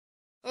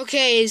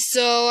Okay,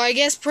 so I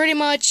guess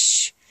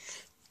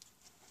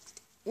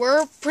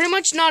we're pretty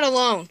much not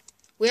alone.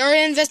 We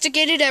already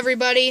investigated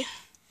everybody.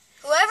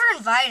 Whoever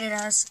invited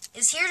us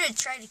is here to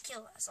try to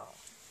kill us all.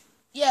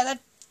 Yeah,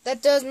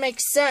 that does make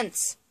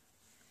sense.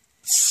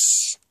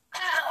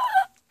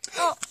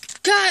 Oh.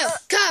 Kyle!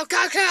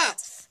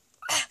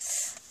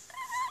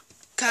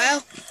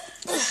 Kyle?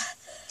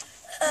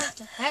 What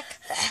the heck?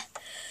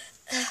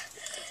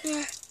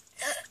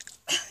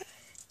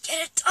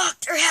 Get a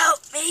doctor, help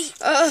me!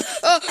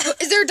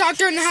 Is there a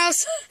doctor in the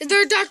house?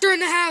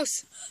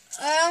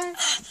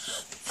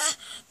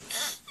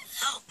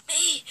 Help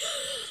me!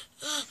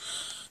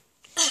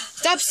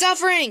 Stop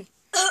suffering!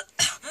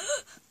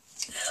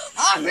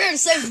 I'm here to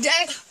save the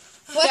day.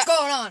 What's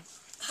going on?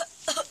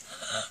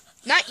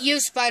 Not you,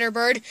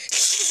 Spider-Bird.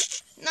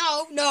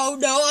 No,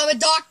 I'm a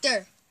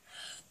doctor.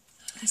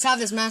 Let's have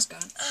this mask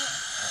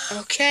on.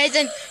 Okay,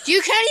 then,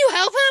 can you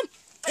help him?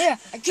 Yeah,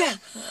 I can.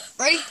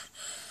 Ready?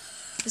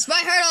 This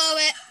might hurt a little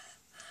bit.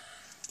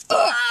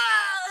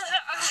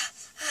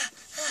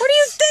 What are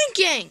you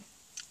thinking?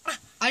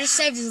 I just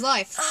saved his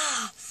life.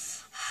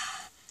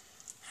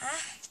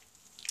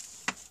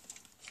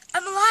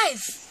 I'm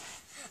alive!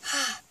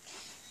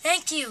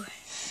 Thank you.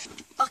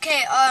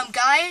 Okay,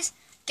 guys,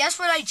 guess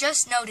what I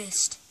just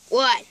noticed?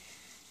 What?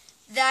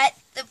 That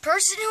the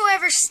person who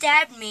ever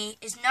stabbed me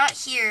is not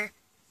here,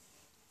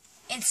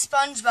 and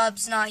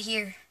SpongeBob's not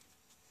here.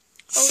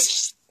 Oh.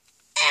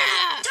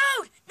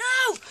 Toad!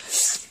 No!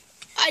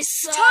 I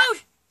saw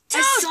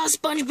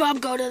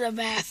SpongeBob go to the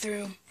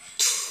bathroom.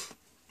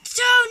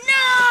 Toad,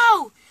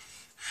 no!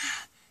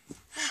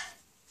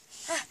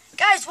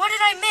 Guys, what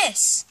did I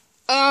miss?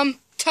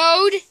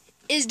 Toad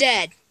is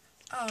dead.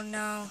 Oh,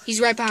 no.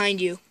 He's right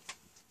behind you.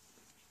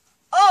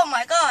 Oh,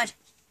 my God.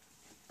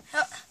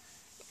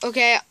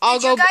 Okay, I'll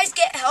go. Did you guys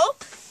get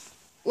help?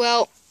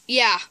 Well,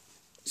 yeah.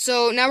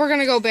 So now we're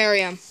gonna go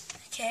bury him.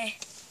 Okay.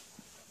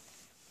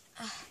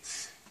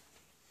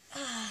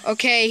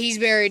 Okay, he's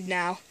buried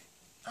now.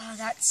 Oh,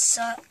 that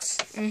sucks.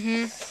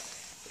 Mm-hmm.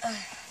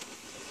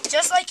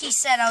 Just like he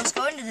said, I was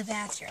going to the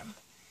bathroom.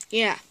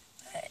 Yeah.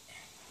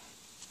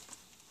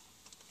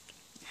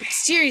 But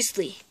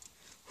seriously,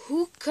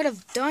 who could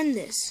have done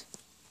this?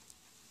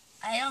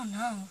 I don't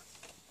know.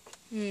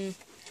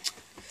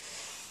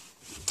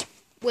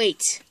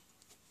 Wait,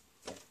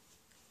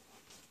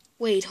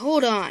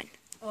 hold on.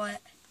 What?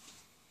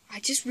 I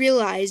just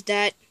realized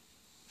that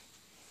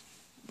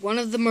one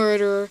of the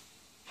murderer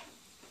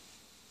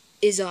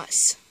is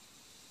us.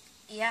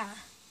 Yeah.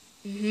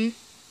 And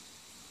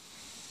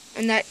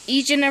that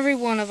each and every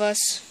one of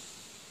us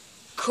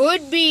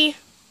could be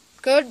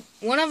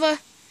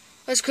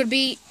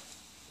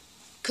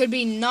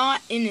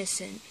not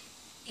innocent.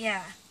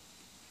 Yeah.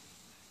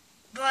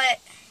 But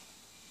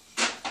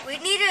we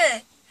need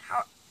to.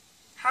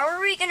 How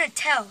are we gonna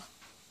tell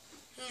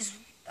who's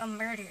a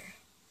murderer?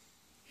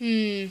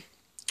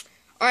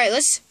 Alright,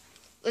 let's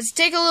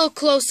take a little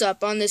close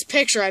up on this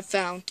picture I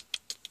found.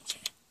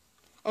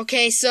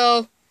 Okay,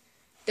 so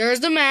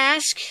there's the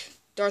mask,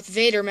 Darth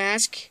Vader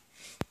mask.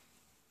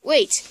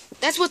 Wait,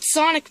 that's what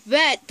Sonic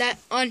bet that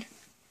on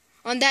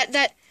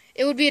that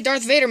it would be a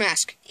Darth Vader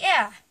mask.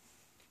 Yeah.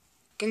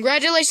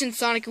 Congratulations,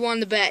 Sonic, you won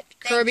the bet.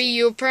 Kirby,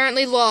 you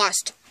apparently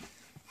lost.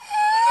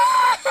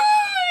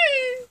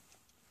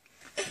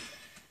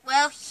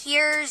 Well,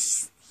 here.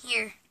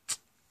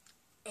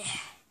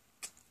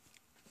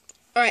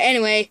 Alright,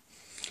 anyway.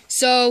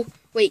 So,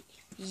 wait.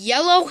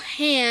 Yellow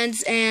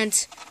hands and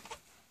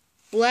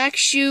black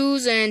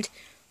shoes and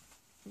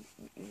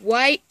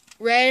white,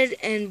 red,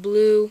 and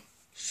blue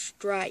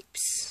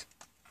stripes.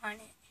 On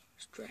it.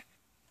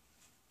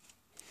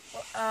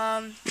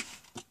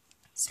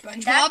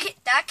 SpongeBob?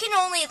 That can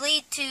only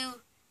lead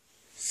to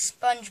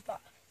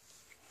SpongeBob.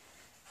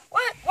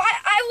 What? Why?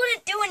 I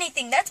wouldn't do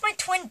anything. That's my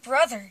twin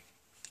brother.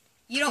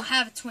 You don't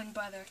have a twin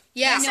brother.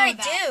 Yeah. Yes, I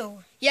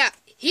do. Yeah,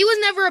 he was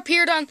never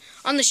appeared on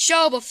the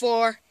show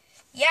before.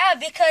 Yeah,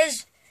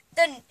 because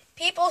the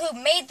people who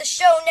made the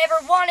show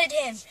never wanted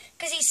him.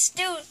 Because he's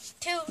too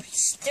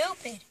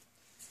stupid.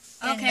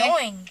 And Okay.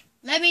 annoying.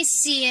 Let me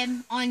see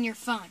him on your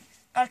phone.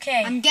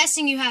 Okay. I'm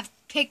guessing you have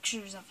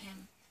pictures of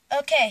him.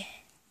 Okay.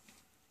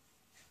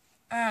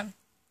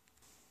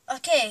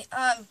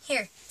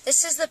 Here.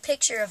 This is the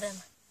picture of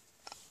him.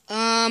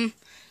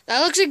 That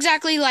looks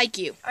exactly like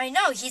you. I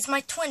know, he's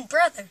my twin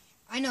brother.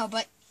 I know,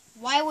 but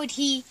why would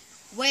he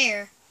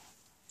wear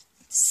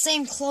the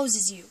same clothes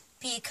as you?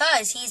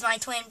 Because he's my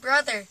twin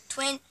brother.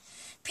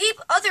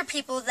 Other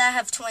people that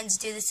have twins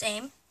do the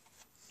same.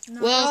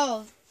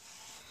 No.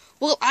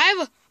 Well,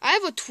 I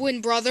have a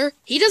twin brother.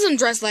 He doesn't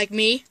dress like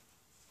me.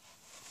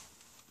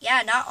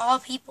 Yeah, not all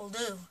people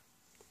do.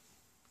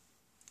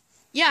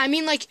 Yeah, I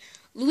mean, like,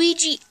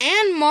 Luigi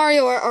and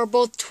Mario are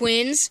both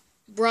twins,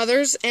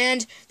 brothers,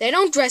 and they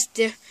don't dress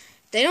the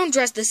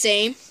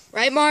same,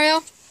 right,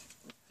 Mario?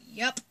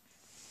 Yep.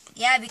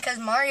 Yeah, because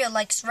Mario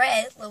likes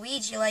red,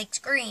 Luigi likes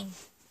green.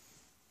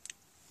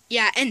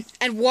 Yeah, and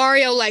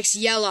Wario likes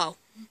yellow.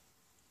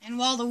 And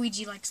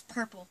Waluigi likes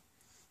purple.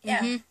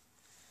 Yeah.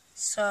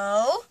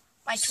 So,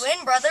 My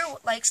twin brother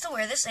likes to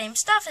wear the same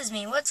stuff as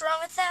me. What's wrong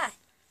with that?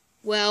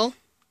 Well,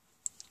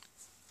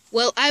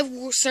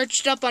 I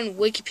searched up on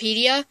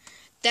Wikipedia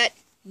that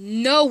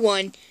no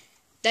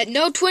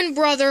twin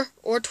brother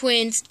or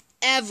twins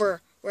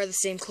ever wear the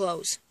same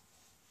clothes.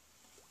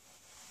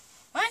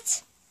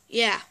 What?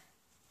 Yeah.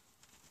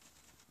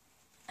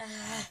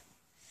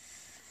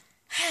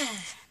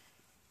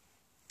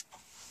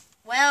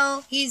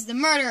 Well, He's the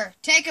murderer.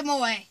 Take him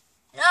away.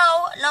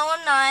 no,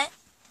 I'm not.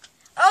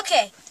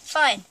 Okay,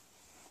 fine.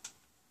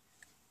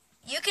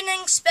 You can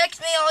inspect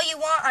me all you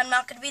want. I'm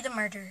not going to be the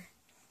murderer.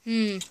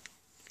 Then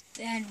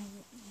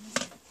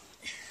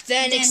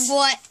Then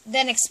what?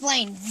 Then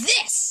explain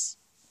this.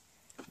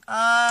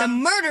 The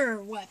Um,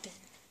 murderer weapon.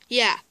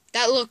 yeah,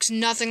 that looks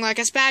nothing like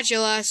a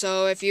spatula,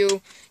 so if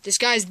you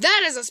disguise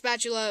that as a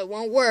spatula, it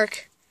won't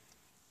work.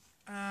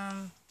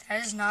 that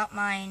is not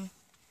mine.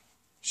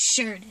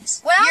 Sure it is.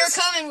 What You're else?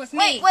 coming with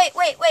me. Wait.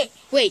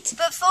 Wait,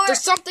 Before,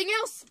 there's something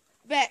else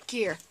back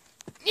here.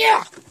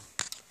 Yeah.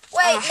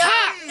 wait,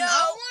 Aha! no.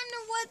 I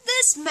wonder what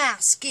this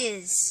mask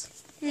is.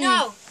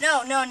 No.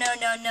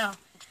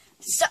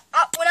 So,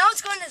 when I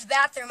was going to the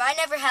bathroom, I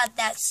never had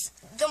that.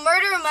 The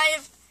murderer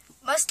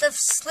must have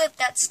slipped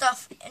that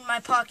stuff in my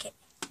pocket.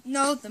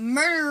 No, the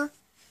murderer.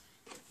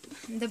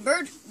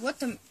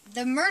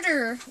 The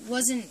murderer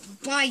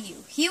wasn't by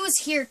you. He was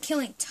here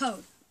killing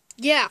Toad.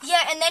 Yeah.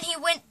 Yeah, and then he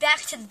went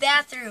back to the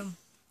bathroom.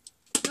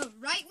 So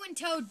right when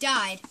Toad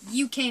died,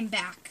 you came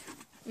back.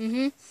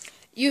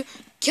 You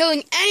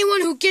killing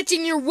anyone who gets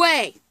in your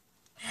way.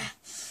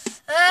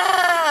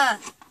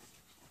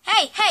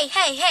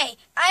 Hey!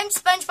 I'm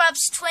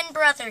SpongeBob's twin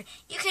brother.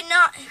 You could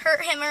not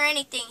hurt him or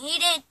anything.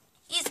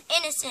 He's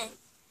innocent.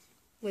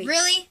 Wait.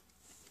 Really?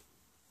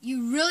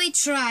 You really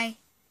try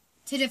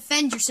to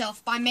defend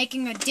yourself by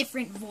making a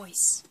different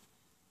voice.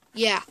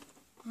 Yeah.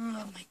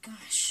 Oh my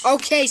gosh.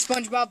 Okay,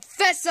 SpongeBob,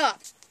 fess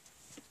up.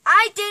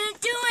 I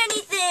didn't do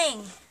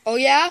anything. Oh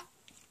yeah?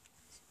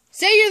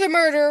 Say you're the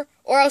murderer,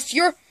 or else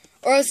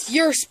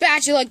your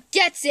spatula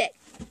gets it.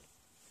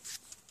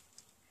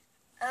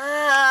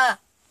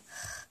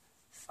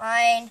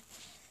 Fine.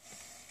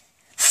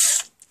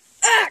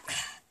 Ah!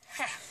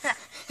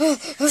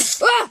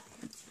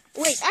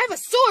 Wait, I have a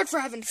sword for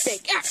heaven's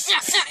sake.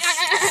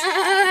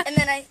 And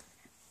then I...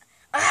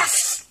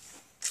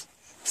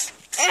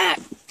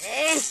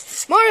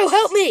 Mario,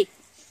 help me.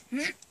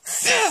 He's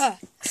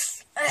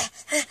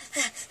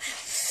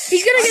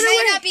gonna I get may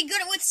away. not be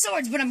good with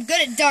swords, but I'm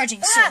good at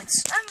dodging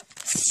swords.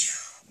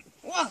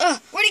 Whoa,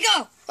 where'd he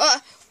go?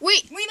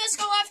 Wait, We must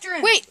go after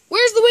him. wait,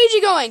 where's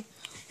Luigi going?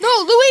 No,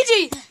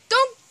 Luigi,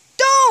 don't!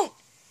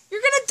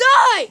 You're gonna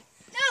die!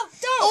 No,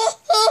 don't.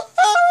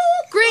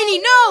 Greenie,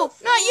 no,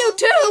 not you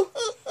too!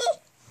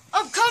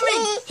 I'm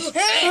coming.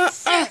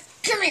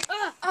 Come here.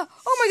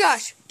 Oh my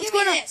gosh, Give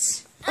me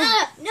this.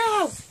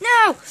 No!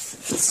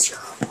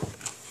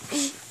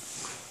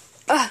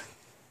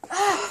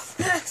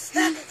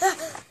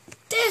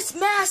 This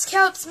mask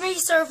helps me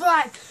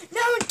survive.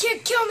 No one can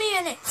kill me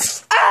in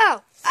it.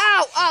 Ow,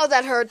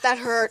 that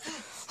hurt.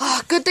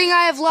 Oh, good thing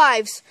I have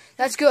lives.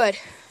 That's good.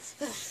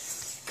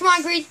 Come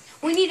on, Green.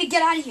 We need to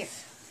get out of here.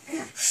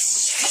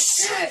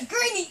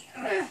 Greenie.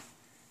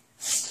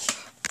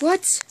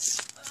 What?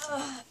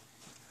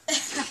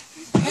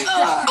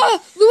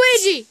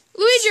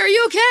 Luigi, are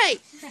you okay?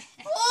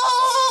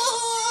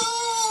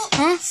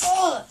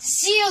 Huh?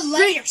 See you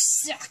later,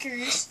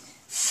 suckers.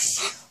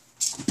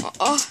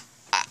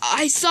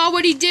 I saw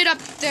what he did up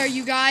there,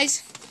 you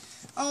guys.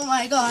 Oh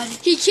my god.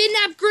 He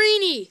kidnapped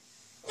Greenie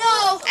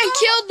No. and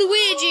killed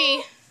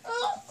Luigi.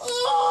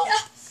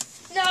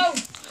 No.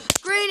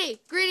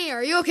 Greenie,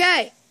 are you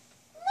okay?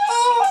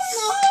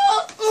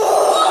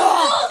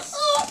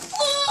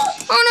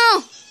 Oh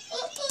no!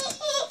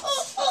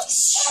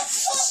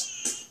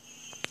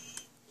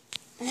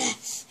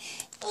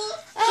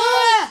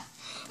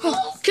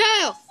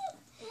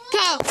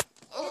 Kyle!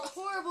 It's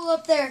horrible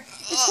up there.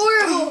 It's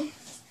horrible.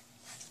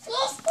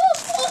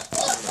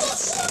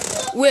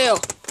 Well,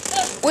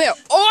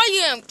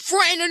 I am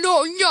trying to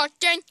know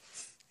nothing.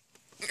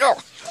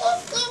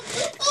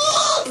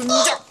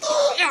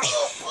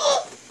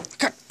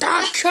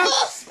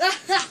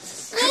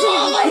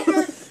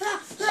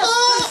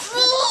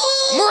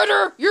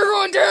 Murder! You're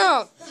going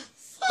down!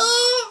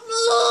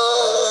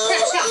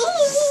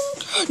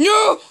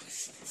 No!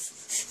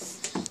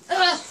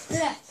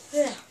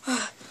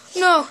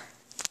 No!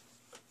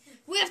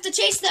 We have to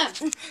chase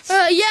them.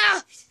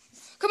 Yeah!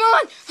 Come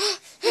on!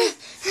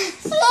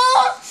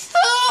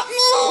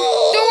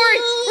 Don't worry!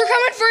 We're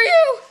coming for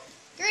you!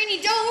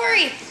 Greenie, don't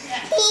worry.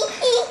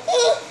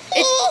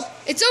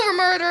 It's over,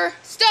 murder!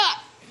 Stop!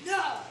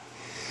 No.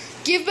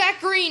 Give back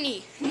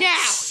Greenie! Now!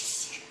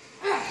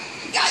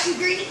 Got you,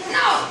 Greenie.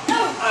 No.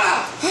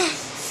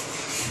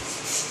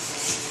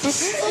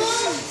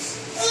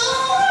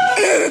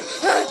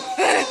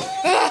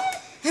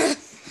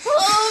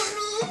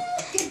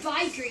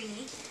 Goodbye,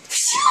 Greenie.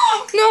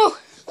 No!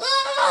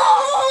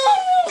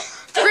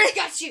 I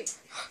got you.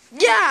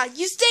 Yeah!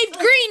 You saved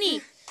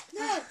Greenie!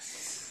 No.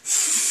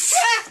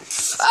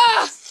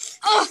 Ah!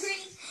 Greenie,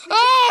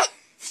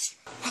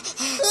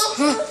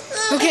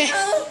 Okay.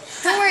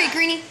 Don't worry,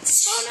 Greenie.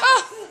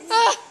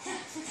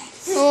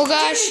 Oh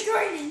gosh.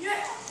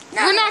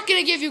 We're not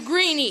gonna give you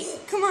Greenie.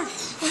 Come on,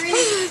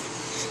 Greenie.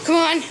 Come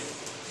on.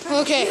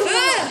 Okay.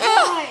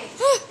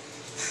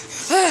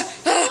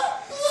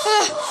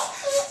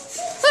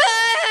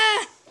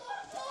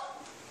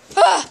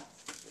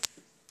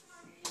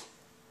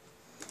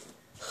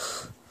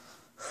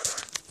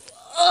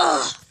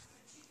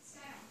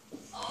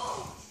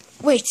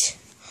 Wait.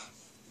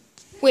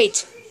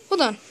 Wait.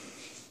 Hold on.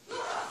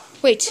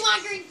 Wait. Come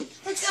on, Greenie.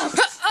 Let's go.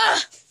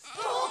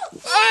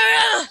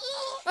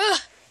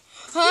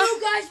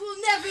 You guys will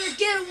never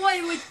get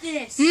away with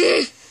this.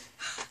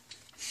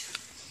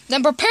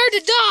 Then prepare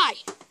to die.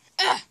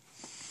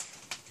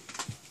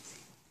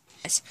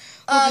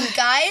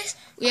 Guys,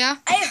 Yeah?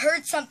 I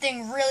heard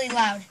something really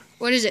loud.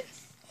 What is it?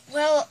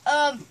 Well,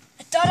 I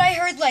thought I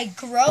heard like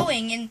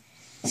growing and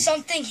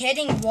something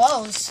hitting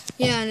walls.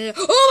 Yeah.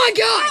 Oh my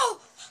god!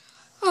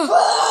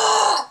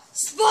 Oh.